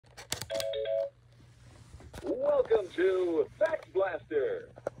Welcome to Fact Blaster,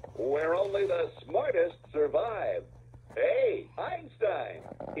 where only the smartest survive. Hey, Einstein,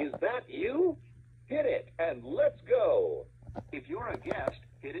 is that you? Hit it and let's go. If you're a guest,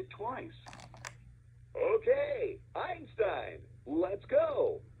 hit it twice. Okay, Einstein, let's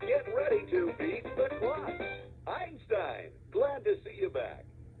go. Get ready to beat the clock. Einstein, glad to see you back.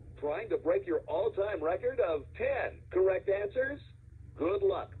 Trying to break your all-time record of 10 correct answers? Good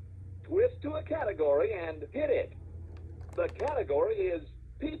luck. Twist to a category and hit it. The category is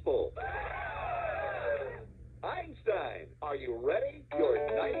people. Einstein, are you ready? Your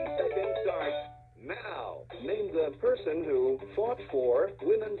 90 seconds start now. Name the person who fought for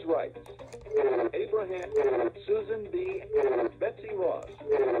women's rights. Abraham, Susan B. Betsy Ross.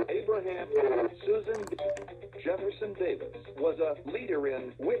 Abraham, Susan B. Jefferson Davis was a leader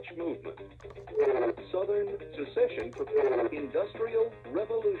in which movement? Southern secession, industrial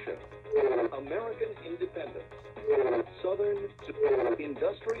revolution, American independence, Southern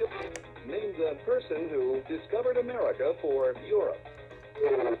industrial. Name the person who discovered America for Europe.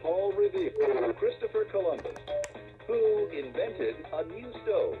 Paul Revere. Christopher Columbus. Who invented a new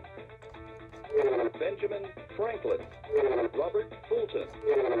stove? Benjamin Franklin. Robert Fulton.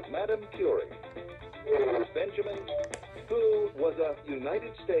 Madame Curie. Benjamin. Who was a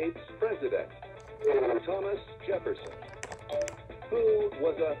United States president? Thomas Jefferson. Who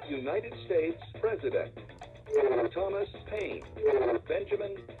was a United States president? Thomas Paine.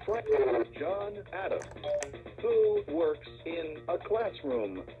 Benjamin Franklin. John Adams. Who works in a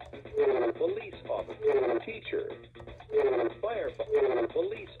classroom? Police officer. Teacher. Firefighter.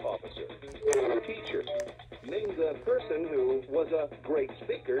 Police officer. Teacher. Name the person who was a great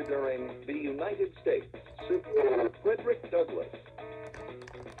speaker during the United States. Frederick Douglass.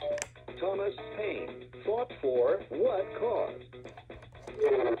 Thomas Paine fought for what cause?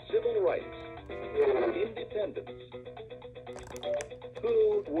 Civil rights. Independence.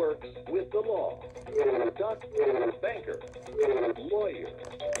 Who works with the law? Doctor, banker, lawyer.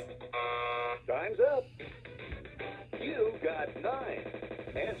 Time's up. You got 9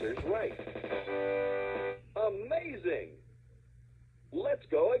 answers right. Amazing. Let's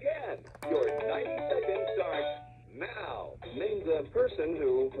go again. Your 90 seconds start now. Name the person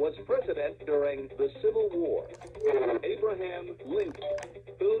who was president during the Civil War. Abraham Lincoln.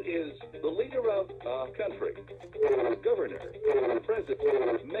 Who is the leader of a country? Governor,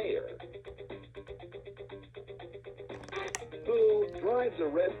 president, mayor. Who drives a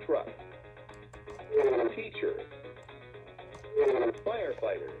red truck? Teacher.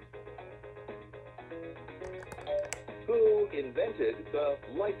 Firefighter. Who invented the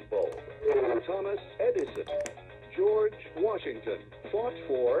light bulb? Thomas Edison. George Washington fought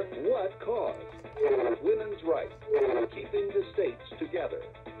for what cause? Women's rights. Keeping the states together.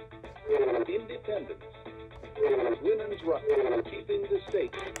 Independence. Women's rights. Keeping the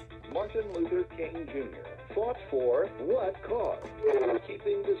states. Martin Luther King Jr. fought for what cause?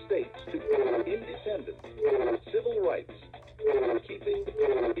 Keeping the states together. Independence. Civil rights. Keeping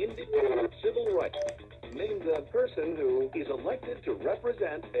independence. Civil rights. Name the person who is elected to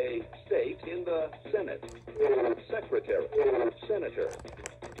represent a state in the Senate. Secretary. Senator.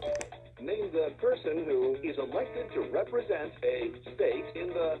 Name the person who is elected to represent a state in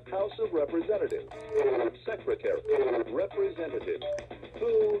the House of Representatives. Secretary. Representative.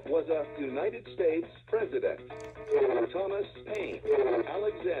 Who was a United States president? Thomas Paine.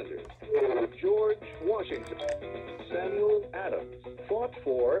 Alexander. George Washington. Samuel Adams fought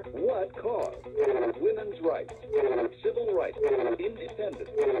for what cause? Women's rights. Civil rights. Independence.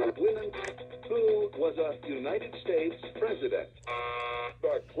 Women. Who was a United States president?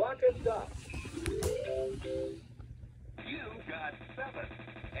 The clock has stopped. You got 7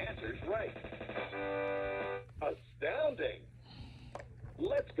 answers right. Astounding.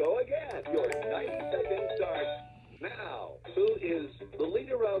 Let's go again. Your 90 seconds start now. Who is the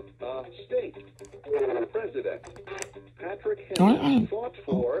leader of a state? President. Patrick Henry fought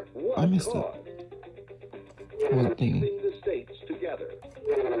for what cause? Keeping the states together.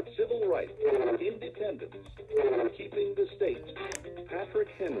 Civil rights. Independence. Keeping the states. Patrick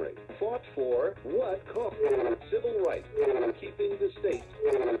Henry fought for what cause? Civil rights. Keeping the states.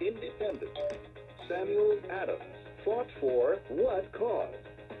 Independence. Samuel Adams fought for what cause?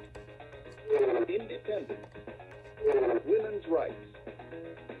 Independence. Women's rights.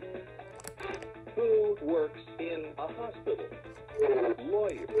 Who works in a hospital?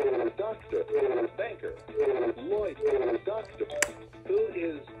 Lawyer, doctor, banker, lawyer, doctor. Who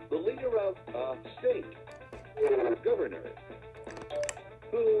is the leader of a state? Governor.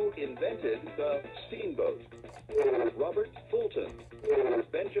 Who invented the steamboat? Robert Fulton.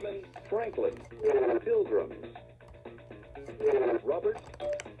 Benjamin Franklin. Pilgrims. Robert.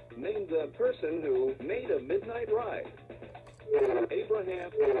 Name the person who made a midnight ride.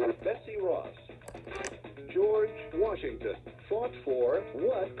 Abraham. Betsy Ross. George Washington fought for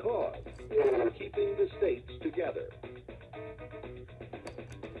what cause? Keeping the states together.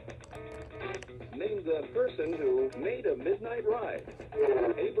 Name the person who made a midnight ride.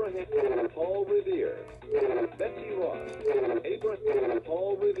 Abraham. Paul Revere. Betsy Ross. Abraham.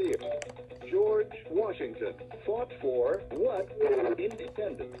 Paul Revere. George Washington fought for what?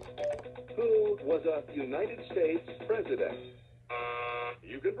 Independence. Who was a United States president?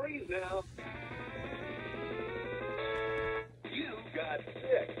 You can breathe now. You got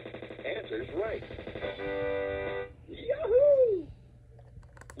 6 answers right. Yahoo!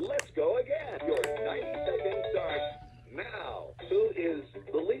 Let's go again. Your 90 seconds start now. Who is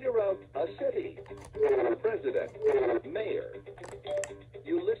the leader of a city? President. Mayor.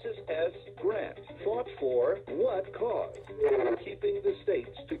 Ulysses S. Grant fought for what cause? Keeping the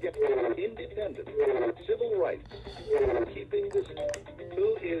states together. Independence. Civil rights. Keeping the...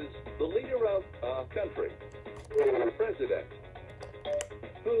 Who is the leader of a country? President.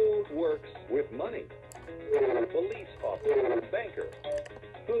 Who works with money? Police officer. Banker.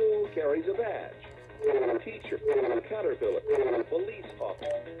 Who carries a badge? Teacher. Caterpillar. Police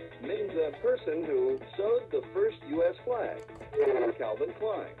officer. Name the person who sewed the first U.S. flag. Calvin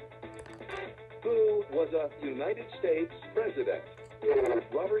Klein. Who was a United States president?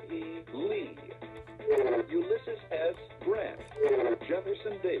 Robert E. Lee. Ulysses S. Grant.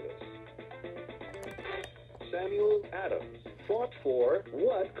 Jefferson Davis. Samuel Adams fought for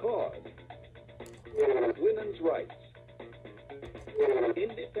what cause? Women's rights.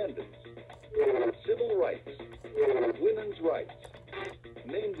 Independence. Civil rights. Women's rights.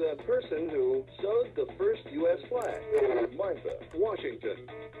 Name the person who sewed the first U.S. flag. Martha Washington.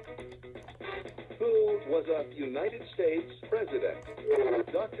 Who was a United States president?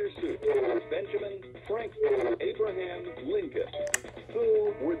 Dr. Seuss. Benjamin Franklin. Abraham Lincoln.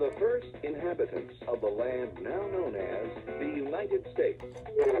 Who were the first inhabitants of the land now known as the United States?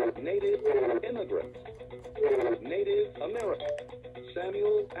 Native immigrants. Native American.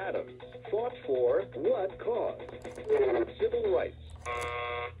 Samuel Adams fought for what cause? Civil rights.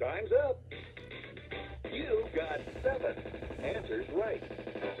 Time's up. You got 7 answers right.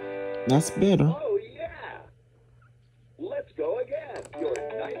 That's better. Oh, yeah. Let's go again. Your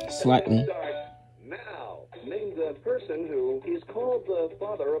 90 Slightly. start now. Name the person who is called the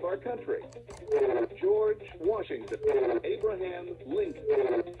father of our country. George Washington. Abraham Lincoln.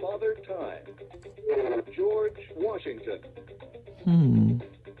 Father Time. George Washington.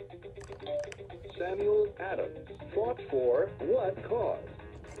 Samuel Adams fought for what cause?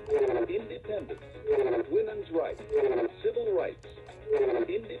 Independence. Women's rights. Civil rights.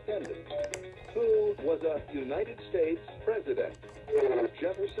 Independence. Who was a United States president?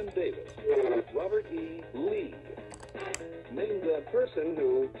 Jefferson Davis. Robert E. Lee. Name the person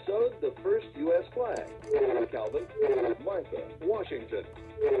who sewed the first U.S. flag. Calvin. Martha Washington.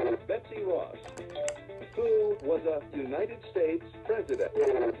 Betsy Ross. Who was a United States president?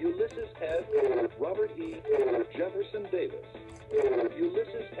 Ulysses S. Robert E. Jefferson Davis.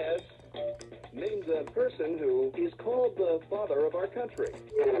 Ulysses S. Name the person who is called the father of our country.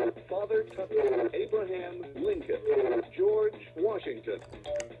 Father Abraham Lincoln. George Washington.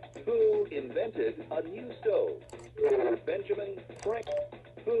 Who invented a new stove? Benjamin Franklin.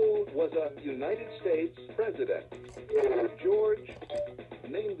 Who was a United States president? George.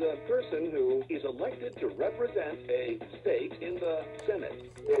 Name the person who is elected to represent a state in the Senate.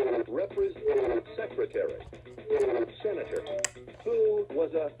 Secretary. Senator. Who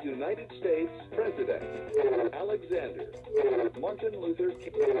was a United States president? Alexander. Martin Luther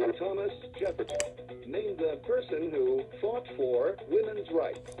King. Thomas Jefferson. Name the person who fought for women's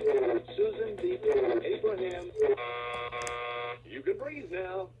rights. Susan B. Abraham. You can breathe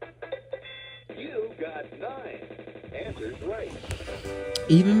now. You got 9 answers right.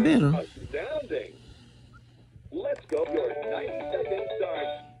 Even better. Astounding. Let's go. Your 90 seconds start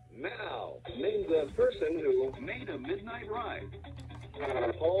now. Name the person who made a midnight ride.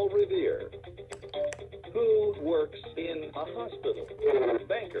 Paul Revere. Who works in a hospital?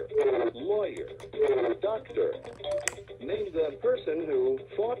 Banker. Lawyer. Doctor. Name the person who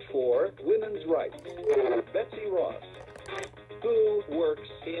fought for women's rights. Betsy Ross. Who works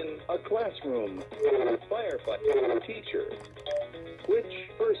in a classroom? Firefighter. Teacher. Which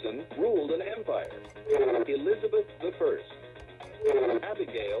person ruled an empire? Elizabeth I.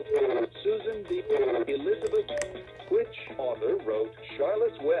 Abigail. Susan B. Elizabeth. Which author wrote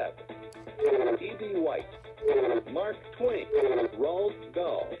Charlotte's Web? E.B. White. Mark Twain. Roald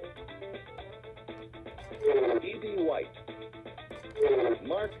Dahl. E.B. White.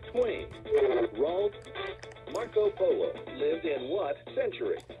 Mark Twain. Ralph. Marco Polo lived in what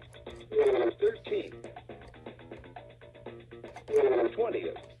century? 13th.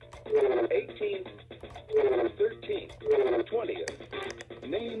 20th. 18th. 13th. 20th.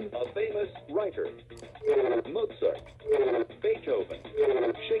 Name a famous writer. Mozart. Beethoven.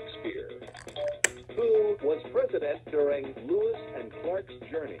 Shakespeare. Who was president during Lewis and Clark's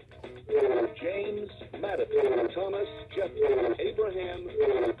journey? James Madison. Thomas Jefferson. Abraham.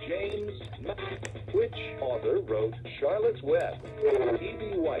 James Which author wrote Charlotte's Web?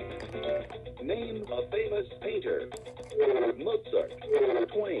 E.B. White. Name a famous painter. Mozart.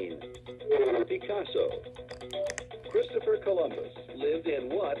 Twain. Picasso. Christopher Columbus lived in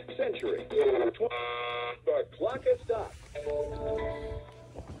what century? The clock has stopped.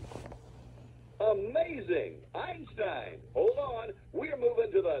 Amazing! Einstein! Hold on, we're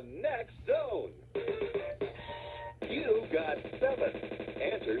moving to the next zone. You got 7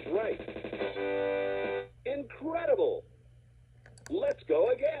 answers right. Incredible! Let's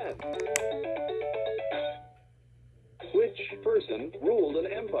go again. Which person ruled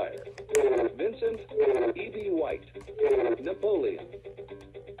an empire? Vincent E.B. White. Napoleon.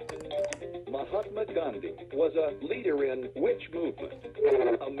 Mahatma Gandhi was a leader in which movement?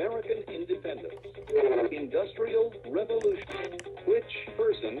 American independence. Industrial revolution. Which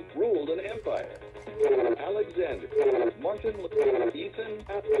person ruled an empire? Alexander. Martin Luther. Ethan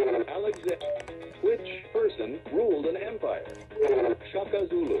Alexander. Which person ruled an empire? Shaka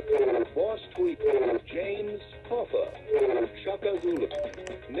Zulu. Boss Tweet. James Hoffa. Shaka Zulu.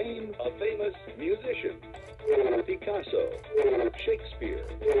 Name a famous musician. Picasso. Shakespeare.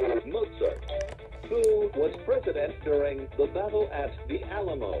 Mozart. Who was president during the battle at the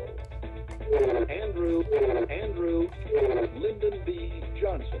Alamo? Andrew Lyndon B.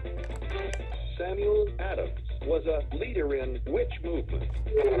 Johnson. Samuel Adams was a leader in which movement?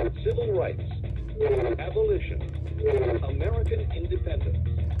 Civil rights. Abolition. American independence.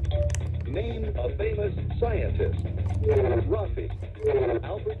 Name a famous scientist. Rafi.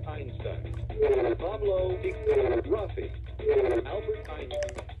 Albert Einstein. Pablo Rafi. Albert Einstein.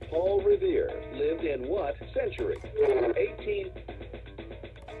 Paul Revere lived in what century? 18th,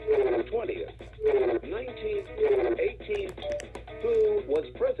 20th, 19th, 18th. Who was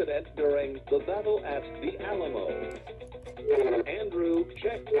president during the battle at the Alamo? Andrew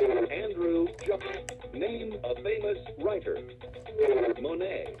Jackson. Name a famous writer.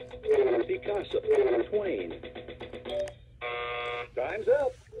 Monet. Picasso. Twain. Time's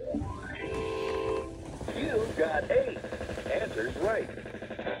up. You got 8 answers right.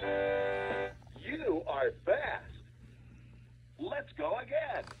 You are fast. Let's go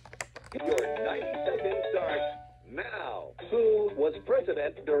again. Your 90 seconds starts now. Who was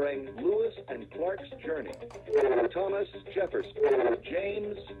president during Lewis and Clark's journey? Thomas Jefferson.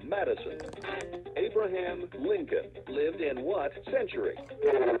 James Madison. Abraham Lincoln lived in what century?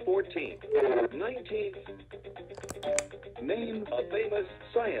 14th. 19th. Name a famous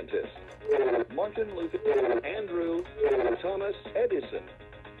scientist. Martin Luther. Andrew Thomas Edison.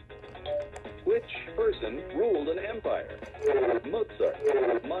 Which person ruled an empire? Mozart.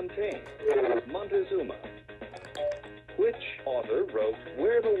 Montaigne. Montezuma. Which author wrote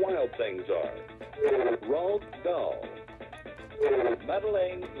Where the Wild Things Are? Roald Dahl.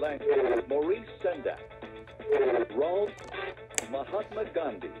 Madeleine L'Engle. Maurice Sendak. Roald. Mahatma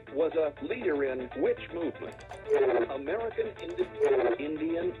Gandhi was a leader in which movement? American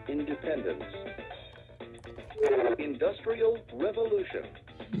Indian independence. Industrial revolution.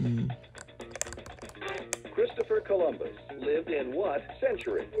 Christopher Columbus lived in what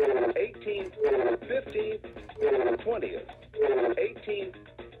century? 18th, 15th, 20th, 18th,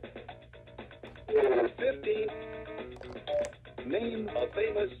 15th. Name a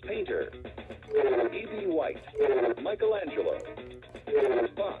famous painter. E.B. White. Michelangelo.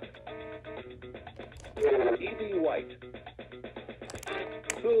 Bach. E.B. White.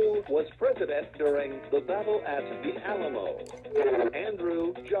 Who was president during the battle at the Alamo?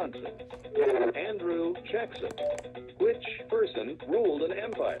 Andrew Johnson. Andrew Jackson. Which person ruled an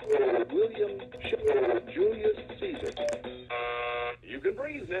empire? William Julius Caesar. You can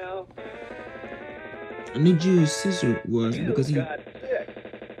breathe now. I knew Julius Caesar was because he got 6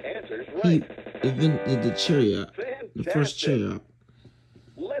 answers right. He invented the chariot, the first chariot.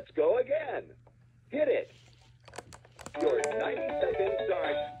 Let's go again. Hit it. Your 90 seconds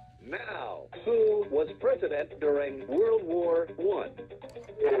starts now. Who was president during World War I?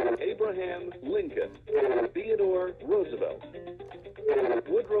 Abraham Lincoln. Theodore Roosevelt.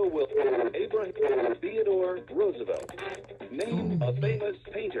 Woodrow Wilson. Abraham Theodore Roosevelt. Name a famous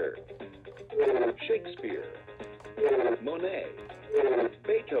painter. Shakespeare. Monet.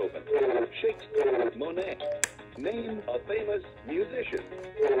 Beethoven, Shakespeare, Monet. Name a famous musician.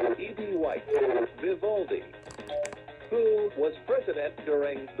 E.B. White, Vivaldi. Who was president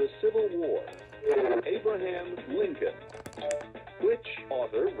during the Civil War? Abraham Lincoln. Which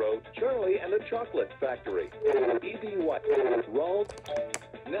author wrote Charlie and the Chocolate Factory? E.B. White. Rolf.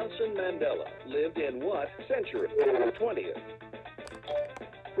 Nelson Mandela lived in what century? 20th.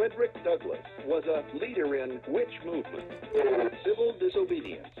 Frederick Douglass was a leader in which movement? Civil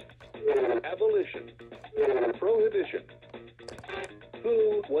disobedience. Abolition. Prohibition.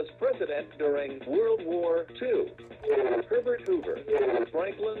 Who was president during World War II? Herbert Hoover.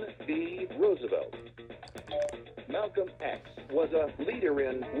 Franklin D. Roosevelt. Malcolm X was a leader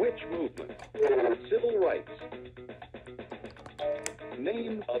in which movement? Civil rights.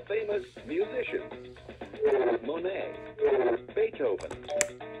 Name a famous musician. Monet. Beethoven.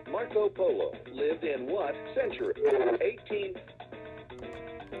 Marco Polo lived in what century? 18th.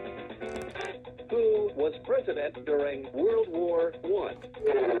 Who was president during World War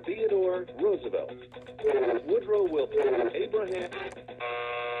I? Theodore Roosevelt. Woodrow Wilson. Abraham.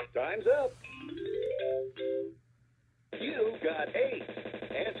 Time's up. You got 8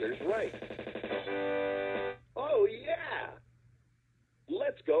 answers right. Oh, yeah.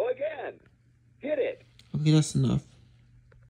 Let's go again. Hit it. Okay, that's enough.